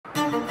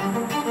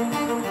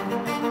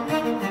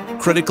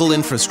Critical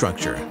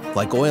infrastructure,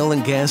 like oil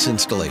and gas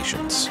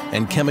installations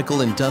and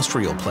chemical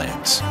industrial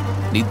plants,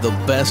 need the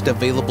best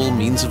available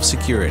means of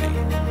security: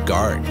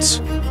 guards,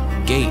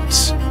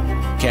 gates,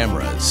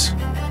 cameras,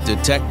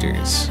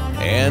 detectors,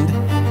 and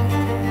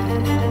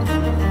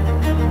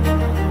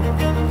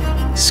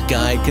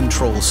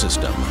SKYctrl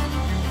system,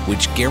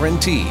 which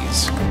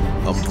guarantees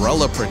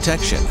umbrella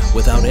protection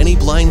without any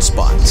blind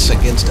spots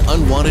against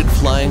unwanted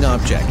flying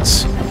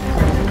objects.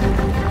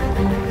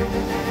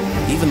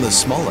 Even the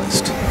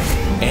smallest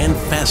and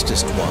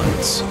fastest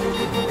ones,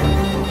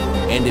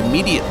 and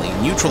immediately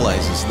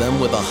neutralizes them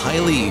with a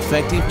highly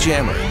effective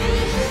jammer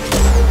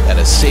at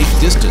a safe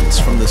distance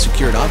from the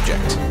secured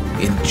object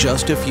in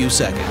just a few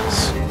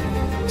seconds.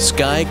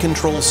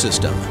 SKYctrl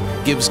system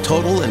gives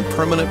total and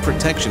permanent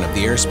protection of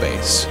the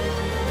airspace.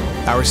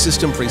 Our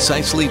system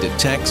precisely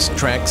detects,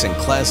 tracks, and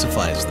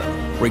classifies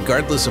them,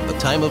 regardless of the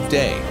time of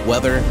day,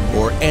 weather,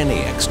 or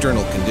any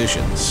external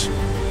conditions.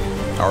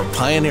 Our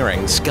pioneering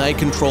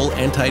SKYctrl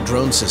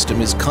anti-drone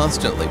system is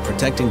constantly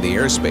protecting the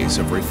airspace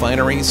of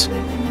refineries,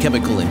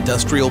 chemical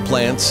industrial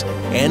plants,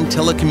 and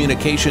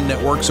telecommunication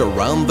networks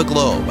around the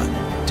globe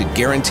to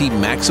guarantee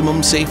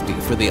maximum safety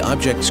for the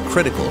objects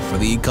critical for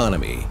the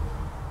economy,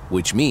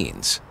 which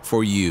means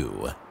for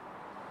you.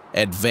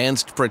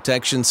 Advanced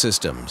protection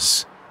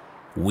systems.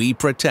 We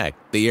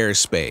protect the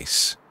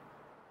airspace.